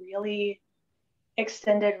feel really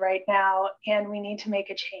extended right now, and we need to make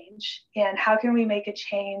a change. And how can we make a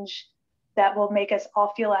change that will make us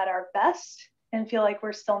all feel at our best, and feel like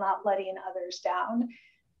we're still not letting others down,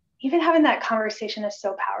 even having that conversation is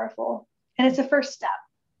so powerful. And it's a first step,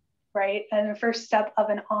 right? And the first step of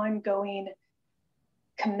an ongoing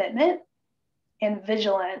commitment and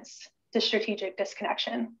vigilance to strategic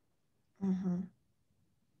disconnection. Mm-hmm.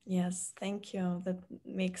 Yes, thank you. That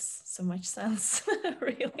makes so much sense,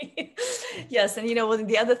 really. Yes, and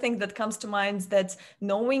the other thing that comes to mind is that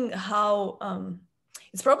knowing how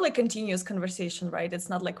it's probably a continuous conversation, right? It's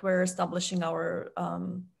not like we're establishing our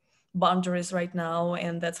boundaries right now,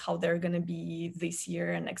 and that's how they're going to be this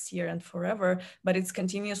year and next year and forever. But it's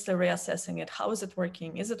continuously reassessing it. How is it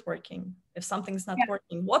working? Is it working? If something's not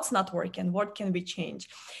working, what's not working? What can we change?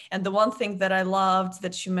 And the one thing that I loved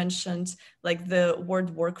that you mentioned, like the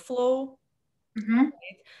word workflow. Mm-hmm.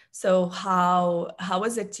 Right? So how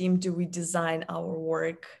as a team do we design our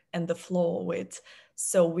work and the flow of it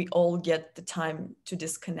so we all get the time to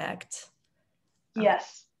disconnect?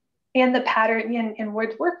 Yes. And the pattern in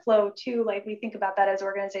workflow too, like we think about that as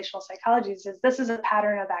organizational psychologists, is this is a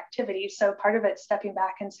pattern of activity. So part of it stepping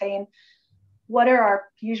back and saying, what are our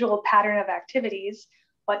usual pattern of activities?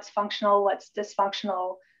 What's functional? What's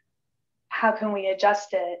dysfunctional? How can we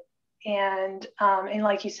adjust it? And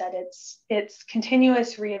like you said, it's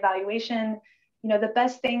continuous reevaluation. The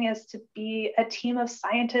best thing is to be a team of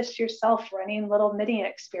scientists yourself running little mini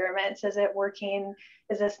experiments. Is it working?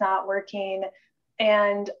 Is this not working?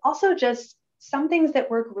 And also just some things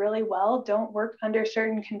that work really well don't work under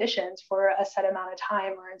certain conditions for a set amount of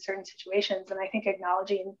time or in certain situations. And I think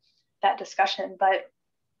acknowledging that discussion. But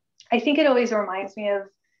I think it always reminds me of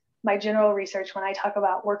my general research when I talk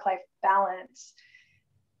about work-life balance.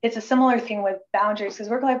 It's a similar thing with boundaries, because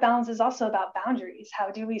work-life balance is also about boundaries.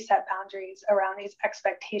 How do we set boundaries around these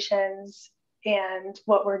expectations and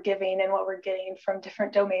what we're giving and what we're getting from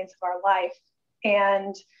different domains of our life?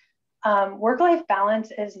 And work-life balance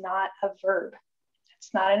is not a verb.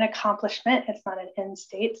 It's not an accomplishment. It's not an end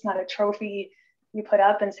state. It's not a trophy you put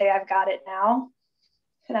up and say, I've got it now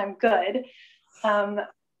and I'm good.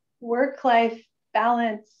 Work-life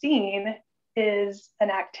balancing is an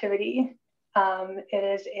activity. It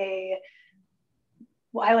is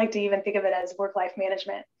I like to even think of it as work-life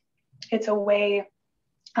management. It's a way,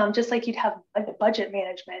 just like you'd have like budget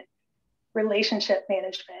management, relationship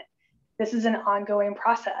management. This is an ongoing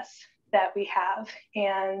process that we have.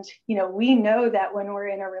 And, we know that when we're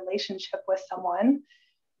in a relationship with someone,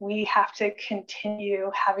 we have to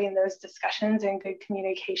continue having those discussions and good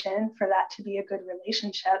communication for that to be a good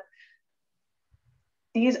relationship.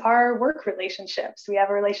 These are work relationships. We have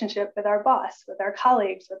a relationship with our boss, with our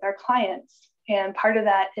colleagues, with our clients. And part of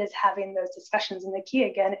that is having those discussions. And the key,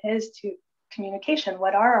 again, is to communication.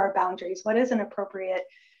 What are our boundaries? What is an appropriate,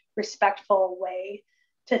 respectful way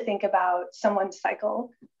to think about someone's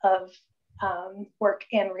cycle of work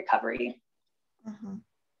and recovery? Mm-hmm.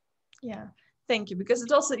 Yeah, thank you. Because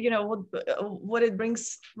it also, what it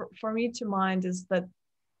brings for me to mind is that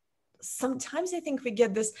sometimes I think we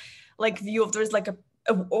get this like view of there's like a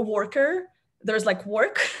worker, there's like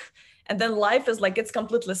work, and then life is like it's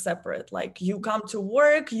completely separate. Like you come to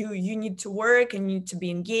work, you need to work and you need to be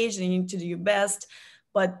engaged and you need to do your best,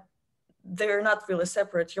 but they're not really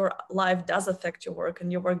separate. Your life does affect your work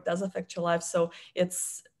and your work does affect your life. So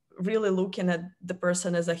it's really looking at the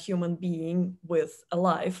person as a human being with a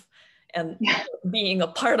life and being a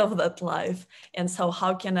part of that life. And so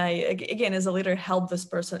how can I, again, as a leader, help this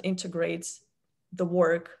person integrate the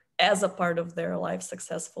work as a part of their life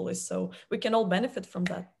successfully so we can all benefit from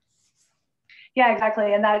that? Yeah,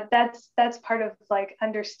 exactly. And that's part of like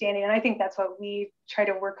understanding. And I think that's what we try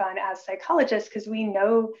to work on as psychologists, because we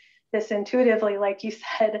know this intuitively. Like you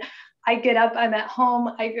said, I get up, I'm at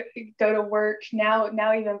home, I go to work now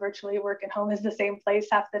even virtually work and home is the same place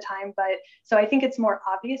half the time. But so I think it's more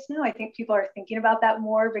obvious now. I think people are thinking about that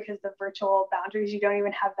more because the virtual boundaries, you don't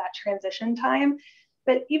even have that transition time.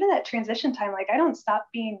 But even that transition time, like I don't stop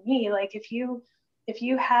being me. Like if you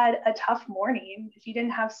had a tough morning, if you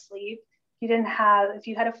didn't have sleep, if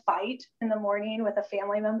you had a fight in the morning with a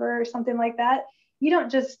family member or something like that, you don't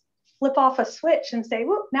just flip off a switch and say,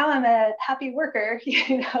 whoop, now I'm a happy worker,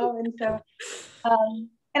 And so,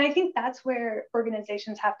 and I think that's where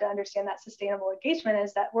organizations have to understand that sustainable engagement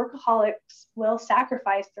is that workaholics will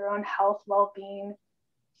sacrifice their own health, well-being,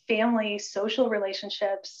 family, social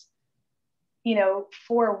relationships,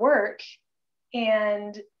 for work.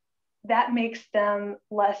 And that makes them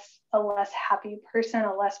a less happy person,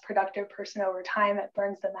 a less productive person over time. It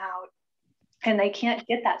burns them out. And they can't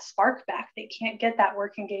get that spark back. They can't get that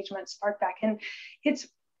work engagement spark back. And it's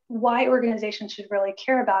why organizations should really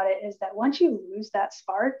care about it is that once you lose that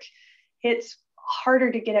spark, it's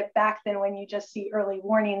harder to get it back than when you just see early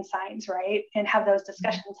warning signs, right? And have those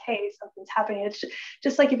discussions. Hey, something's happening. It's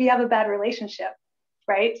just like if you have a bad relationship,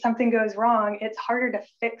 right? Something goes wrong. It's harder to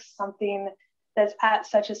fix something that's at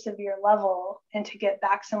such a severe level and to get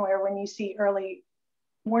back somewhere when you see early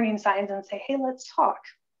warning signs and say, hey, let's talk.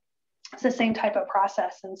 It's the same type of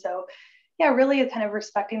process. And so, yeah, really kind of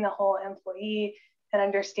respecting the whole employee and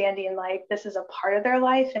understanding like this is a part of their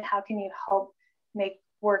life and how can you help make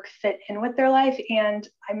work fit in with their life. And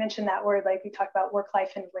I mentioned that word, like we talked about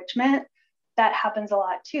work-life enrichment. That happens a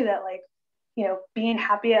lot too, that like, you know, being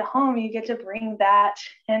happy at home, you get to bring that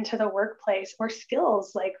into the workplace, or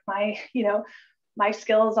skills like my, you know, my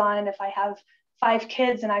skills on if I have 5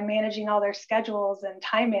 kids and I'm managing all their schedules and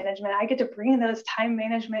time management, I get to bring those time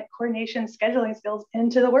management, coordination, scheduling skills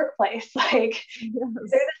into the workplace. Like they're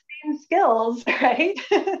the same skills, right?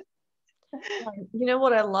 You know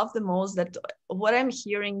what I love the most, that what I'm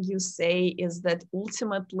hearing you say is that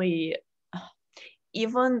ultimately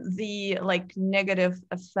even the like negative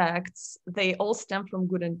effects, they all stem from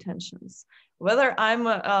good intentions. Whether I'm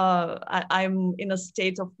in a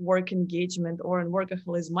state of work engagement or in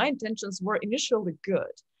workaholism, my intentions were initially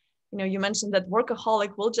good. You know, you mentioned that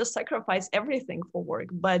workaholic will just sacrifice everything for work,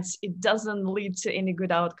 but it doesn't lead to any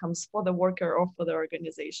good outcomes for the worker or for the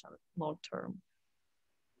organization long term.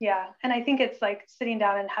 Yeah. And I think it's like sitting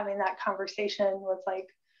down and having that conversation with like,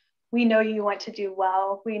 we know you want to do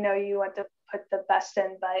well. We know you want to put the best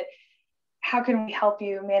in, but how can we help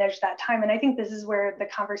you manage that time? And I think this is where the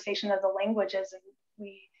conversation of the language is. And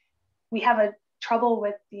we have a trouble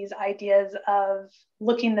with these ideas of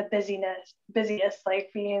looking the busiest, like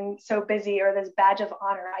being so busy, or this badge of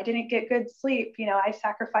honor. I didn't get good sleep. You know, I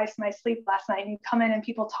sacrificed my sleep last night. And you come in and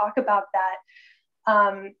people talk about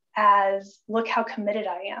that as look how committed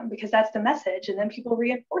I am, because that's the message. And then people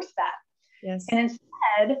reinforce that. Yes. And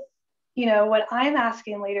instead, you know, what I'm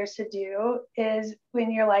asking leaders to do is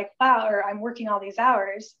when you're like, wow, or I'm working all these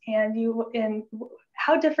hours, and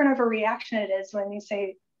how different of a reaction it is when you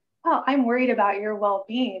say, oh, I'm worried about your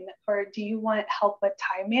well-being, or do you want help with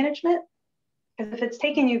time management? Because if it's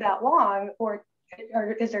taking you that long, or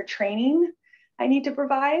is there training I need to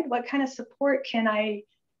provide? What kind of support can I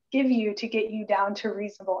give you to get you down to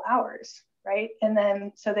reasonable hours, right? And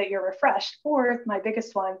then so that you're refreshed. Or my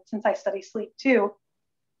biggest one, since I study sleep too,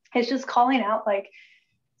 is just calling out, like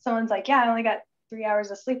someone's like, yeah, I only got 3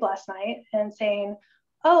 hours of sleep last night, and saying,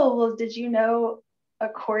 oh, well, did you know,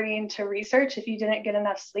 according to research, if you didn't get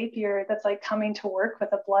enough sleep, that's like coming to work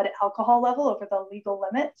with a blood alcohol level over the legal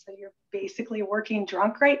limit. So you're basically working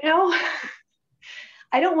drunk right now.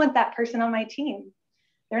 I don't want that person on my team.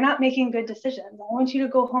 They're not making good decisions. I want you to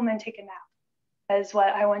go home and take a nap, is what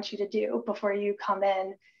I want you to do before you come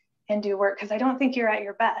in and do work, because I don't think you're at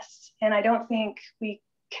your best. And I don't think we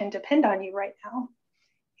can depend on you right now.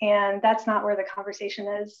 And that's not where the conversation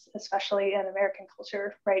is, especially in American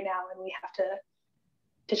culture right now. And we have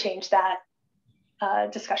to change that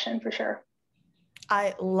discussion for sure.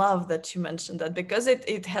 I love that you mentioned that, because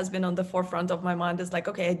it has been on the forefront of my mind. It's like,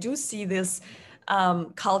 okay, I do see this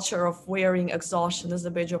culture of wearing exhaustion as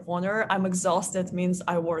a badge of honor. I'm exhausted means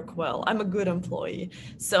I work well. I'm a good employee.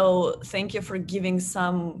 So thank you for giving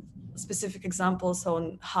some specific examples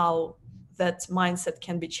on how that mindset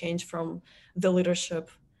can be changed from the leadership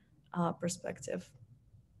perspective.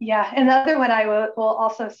 Yeah, and the other one I will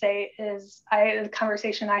also say is the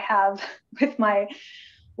conversation I have with my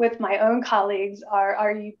own colleagues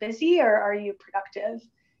are you busy or are you productive?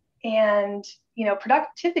 And you know,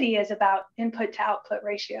 productivity is about input to output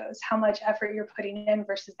ratios, how much effort you're putting in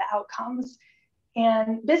versus the outcomes.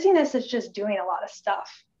 And busyness is just doing a lot of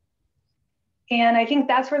stuff. And I think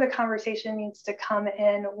that's where the conversation needs to come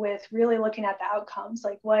in, with really looking at the outcomes,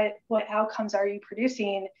 like what outcomes are you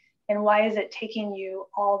producing, and why is it taking you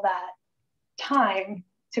all that time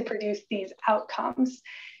to produce these outcomes?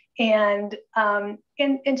 And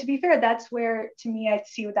to be fair, that's where, to me, I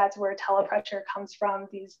see that's where telepressure comes from,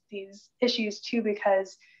 these issues too,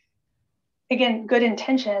 because again, good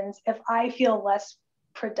intentions, if I feel less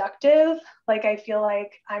productive, like I feel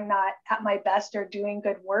like I'm not at my best or doing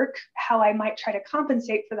good work, how I might try to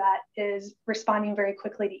compensate for that is responding very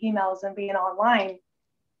quickly to emails and being online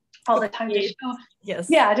all the time to show, yes,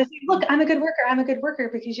 yeah, just look, I'm a good worker,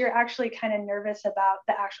 because you're actually kind of nervous about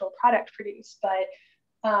the actual product produced. But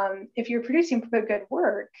if you're producing good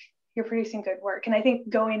work, you're producing good work. And I think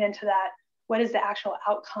going into that, what is the actual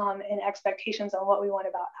outcome and expectations on what we want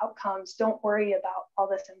about outcomes? Don't worry about all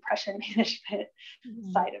this impression management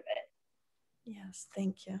side of it. Yes,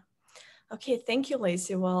 thank you. Okay, thank you,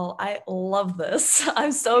 Lacie. Well, I love this.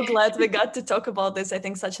 I'm so glad we got to talk about this. I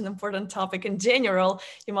think such an important topic in general,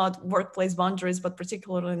 about workplace boundaries, but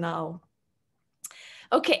particularly now.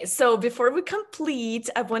 Okay, so before we complete,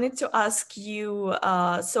 I wanted to ask you,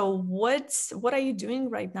 so what are you doing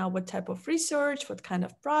right now? What type of research? What kind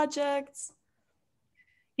of projects?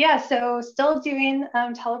 Yeah, so still doing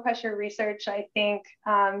telepressure research. I think,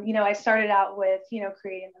 I started out with,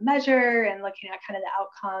 creating the measure and looking at kind of the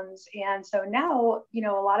outcomes. And so now, a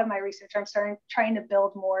lot of my research, trying to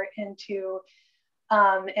build more into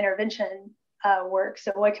intervention work.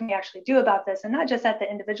 So what can we actually do about this? And not just at the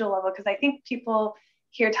individual level, because I think people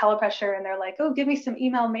hear telepressure and they're like, oh, give me some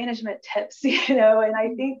email management tips, and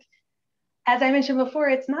I think, as I mentioned before,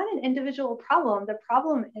 it's not an individual problem. The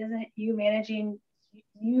problem isn't you managing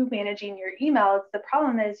your emails. The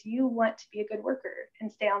problem is you want to be a good worker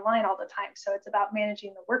and stay online all the time. So it's about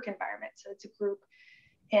managing the work environment. So it's a group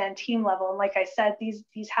and team level. And like I said, these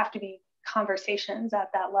have to be conversations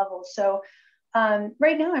at that level. So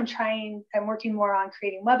right now I'm working more on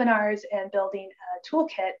creating webinars and building a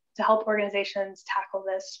toolkit to help organizations tackle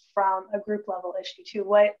this from a group level issue too.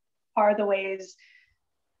 What are the ways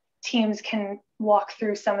teams can walk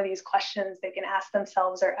through some of these questions they can ask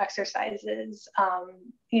themselves, or exercises,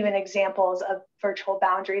 even examples of virtual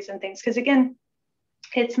boundaries and things. Because again,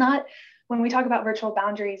 it's not, when we talk about virtual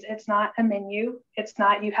boundaries, it's not a menu. It's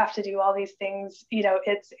not, you have to do all these things,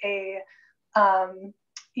 it's a,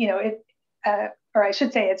 or I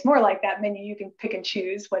should say it's more like that menu. You can pick and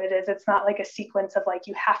choose what it is. It's not like a sequence of like,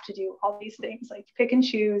 you have to do all these things. Like, pick and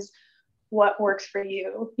choose what works for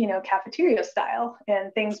you, cafeteria style,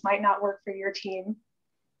 and things might not work for your team,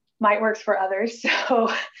 might work for others. So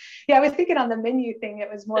yeah, I was thinking on the menu thing, it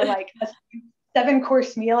was more like a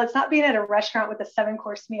 7-course meal. It's not being at a restaurant with a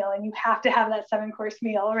 7-course meal and you have to have that 7-course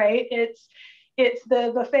meal, right? It's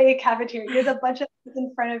the buffet cafeteria. There's a bunch of things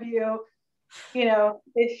in front of you.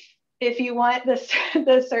 If you want the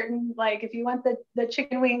certain, like, if you want the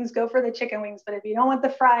chicken wings, go for the chicken wings. But if you don't want the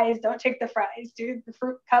fries, don't take the fries. Do the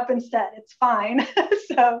fruit cup instead. It's fine.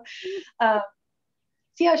 So I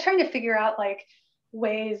was trying to figure out like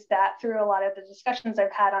ways that, through a lot of the discussions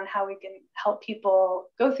I've had on how we can help people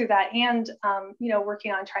go through that, and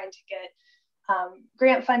working on trying to get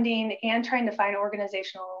grant funding and trying to find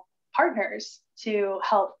organizational partners to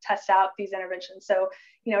help test out these interventions. So,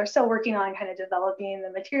 we're still working on kind of developing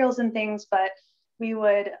the materials and things, but we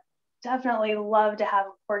would definitely love to have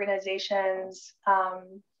organizations,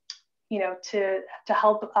 to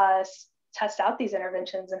help us test out these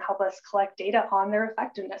interventions and help us collect data on their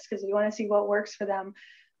effectiveness, because we want to see what works for them,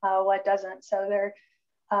 what doesn't. So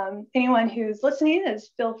anyone who's listening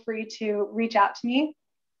feel free to reach out to me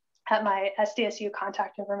at my SDSU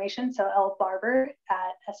contact information. So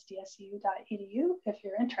lbarber@sdsu.edu if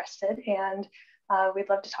you're interested, and we'd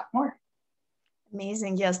love to talk more.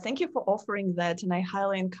 Amazing. Yes. Thank you for offering that. And I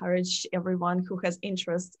highly encourage everyone who has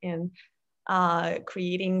interest in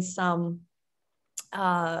creating some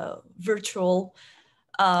virtual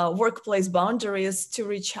workplace boundaries to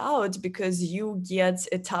reach out, because you get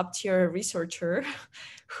a top tier researcher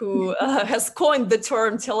who has coined the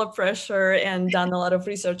term telepressure and done a lot of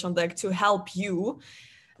research on that to help you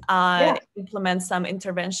implement some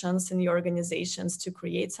interventions in your organizations to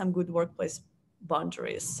create some good workplace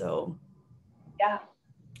boundaries. So yeah,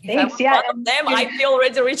 thanks. If I was one of them, I'd be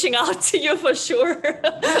already reaching out to you for sure.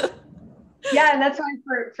 Yeah, and that's why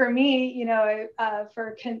for me,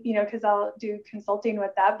 because I'll do consulting with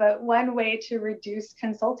that. But one way to reduce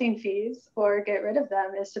consulting fees or get rid of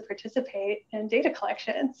them is to participate in data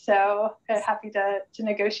collection. So happy to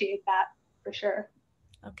negotiate that for sure.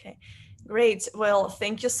 Okay, great. Well,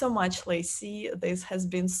 thank you so much, Lacie. This has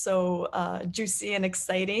been so juicy and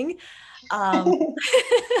exciting.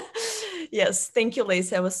 Yes, thank you,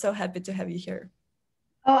 Lacie. I was so happy to have you here.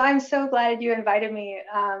 Oh, I'm so glad you invited me,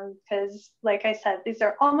 because like I said, these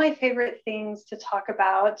are all my favorite things to talk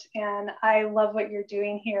about. And I love what you're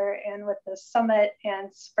doing here and with the summit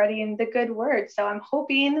and spreading the good word. So I'm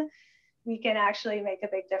hoping we can actually make a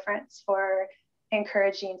big difference for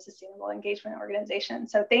encouraging sustainable engagement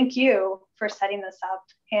organizations. So thank you for setting this up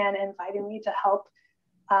and inviting me to help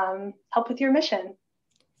with your mission.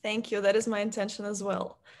 Thank you. That is my intention as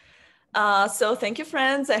well. So thank you,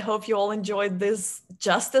 friends. I hope you all enjoyed this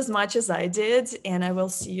just as much as I did, and I will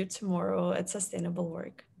see you tomorrow at Sustainable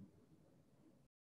Work.